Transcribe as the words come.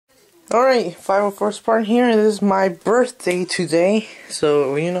Alright, 504 Spartan here. It is my birthday today.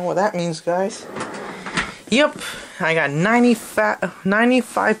 So, you know what that means, guys. Yep, I got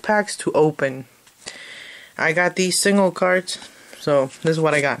 95 packs to open. I got these single cards. So, this is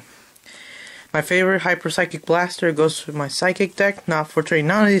what I got. My favorite Hyper Psychic Blaster goes with my Psychic deck, not for trade.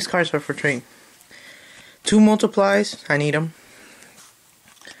 None of these cards are for trade. 2 Multiplies, I need them.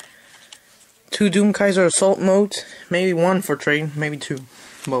 2 Doomkaiser Assault Modes, maybe 1 for trade, maybe 2.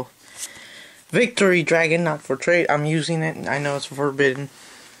 Both. Victory Dragon, not for trade. I'm using it. I know it's forbidden.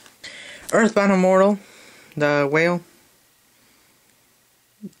 Earthbound Immortal, the whale.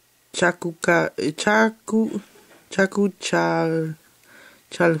 Chalhua.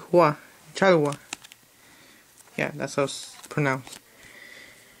 Yeah, that's how it's pronounced.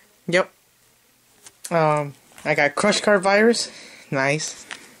 Yep. I got Crush Card Virus. Nice.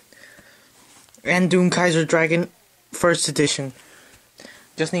 And Doomkaiser Dragon, first edition.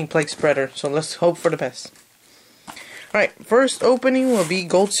 Just need Plague Spreader, so let's hope for the best. Alright, first opening will be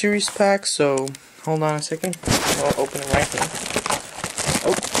Gold Series pack, so hold on a second. I'll open it right here.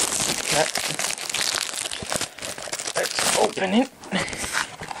 Oh, let's open it.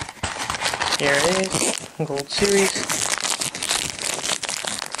 Here it is, Gold Series.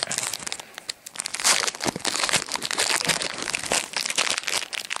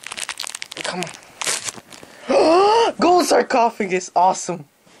 Come on. Gold Sarcophagus, awesome.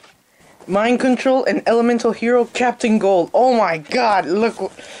 Mind Control and Elemental Hero Captain Gold. Oh my god,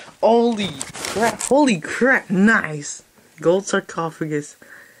 look. Holy crap, nice. Gold Sarcophagus.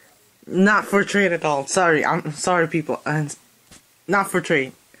 Not for trade at all. Sorry, I'm sorry people. Not for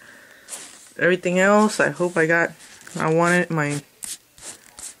trade. Everything else, I hope I wanted my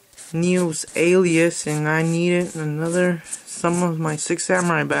Neo's Alias and I needed some of my 6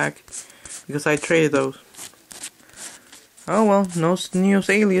 Samurai back. Because I traded those. Oh well, no Neo's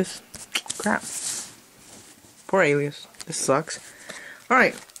Alias. Crap. Poor Alias. This sucks.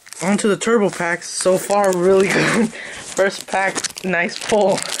 Alright, on to the turbo packs. So far, really good. First pack, nice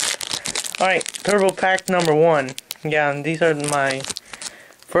pull. Alright, turbo pack number 1. Yeah, and these are my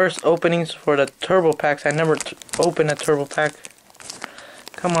first openings for the turbo packs. I never opened a turbo pack.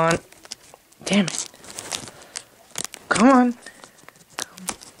 Come on. Damn it. Come on.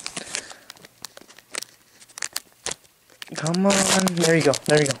 Come on. There you go.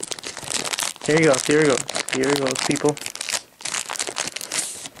 There you go. Here you go. Here you go. Here you go, people.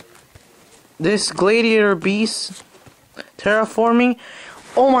 This Gladiator Beast Terraforming.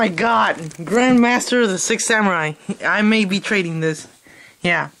 Oh my god. Grandmaster of the 6 Samurai. I may be trading this.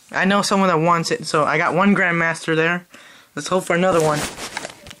 Yeah. I know someone that wants it. So I got 1 Grandmaster there. Let's hope for another one.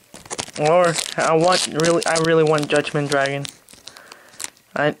 Or I really want Judgment Dragon.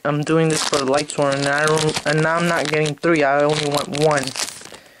 I'm doing this for the Lightsworn, and I'm not getting 3. I only want 1.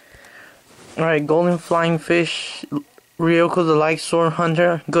 Alright, Golden Flying Fish, Ryoko the Lightsworn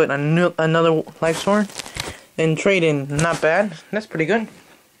Hunter. Good, another Lightsworn. And trade-in, not bad. That's pretty good.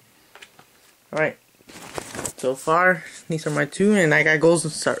 Alright, so far these are my 2, and I got Gold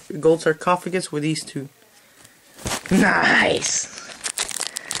Sarcophagus with these 2. Nice.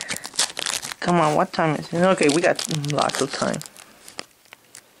 Come on, what time is it? Okay, we got lots of time.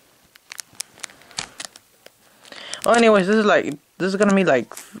 Well, anyways, this is gonna be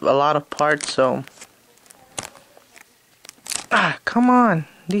like a lot of parts, so come on,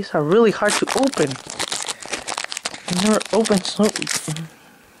 these are really hard to open. I never opened so.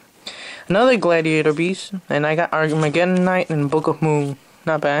 Another Gladiator Beast, and I got Armageddon Knight and Book of Moon.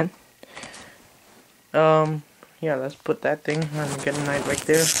 Not bad. Yeah, let's put that thing Armageddon Knight right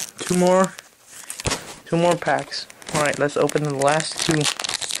there. 2 more packs. All right, let's open the last 2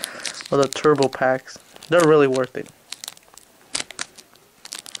 of the turbo packs. They're really worth it.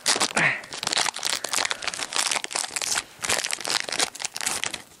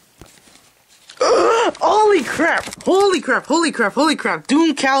 Holy crap! Holy crap! Holy crap! Holy crap!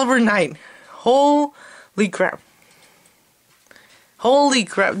 Doom Caliber Knight! Holy crap! Holy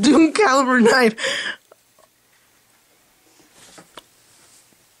crap! Doom Caliber Knight!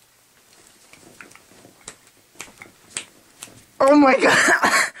 Oh my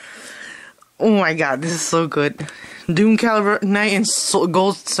god! Oh my god, this is so good. Doom Caliber Knight and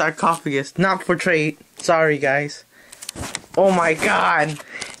Gold Sarcophagus. Not for trade. Sorry, guys. Oh my god.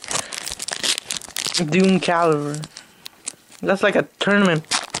 Doom Caliber. That's like a tournament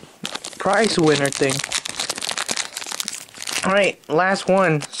prize winner thing. Alright, last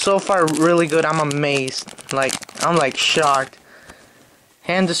one. So far, really good. I'm amazed. I'm like shocked.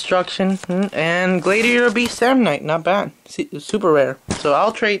 Hand Destruction and Gladiator Beast Sam Knight. Not bad. Super rare. So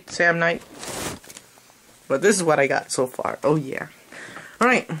I'll trade Sam Knight. But this is what I got so far. Oh yeah.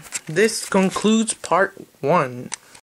 Alright, this concludes part 1.